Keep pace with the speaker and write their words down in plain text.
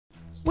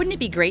Wouldn't it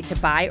be great to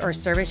buy or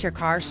service your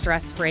car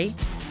stress-free?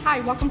 Hi,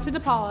 welcome to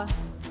DePaula.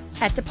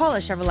 At DePaula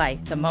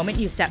Chevrolet, the moment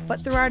you step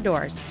foot through our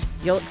doors,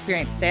 you'll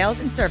experience sales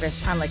and service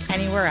unlike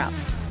anywhere else.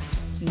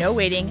 No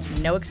waiting,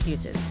 no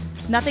excuses.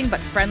 Nothing but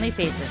friendly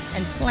faces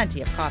and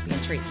plenty of coffee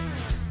and treats.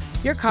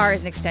 Your car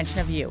is an extension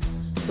of you,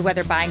 so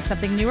whether buying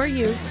something new or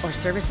used or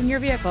servicing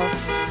your vehicle,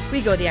 we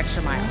go the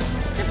extra mile,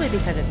 simply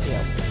because it's you.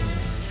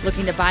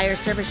 Looking to buy or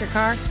service your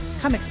car?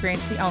 Come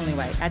experience the only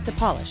way at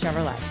DePaula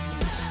Chevrolet.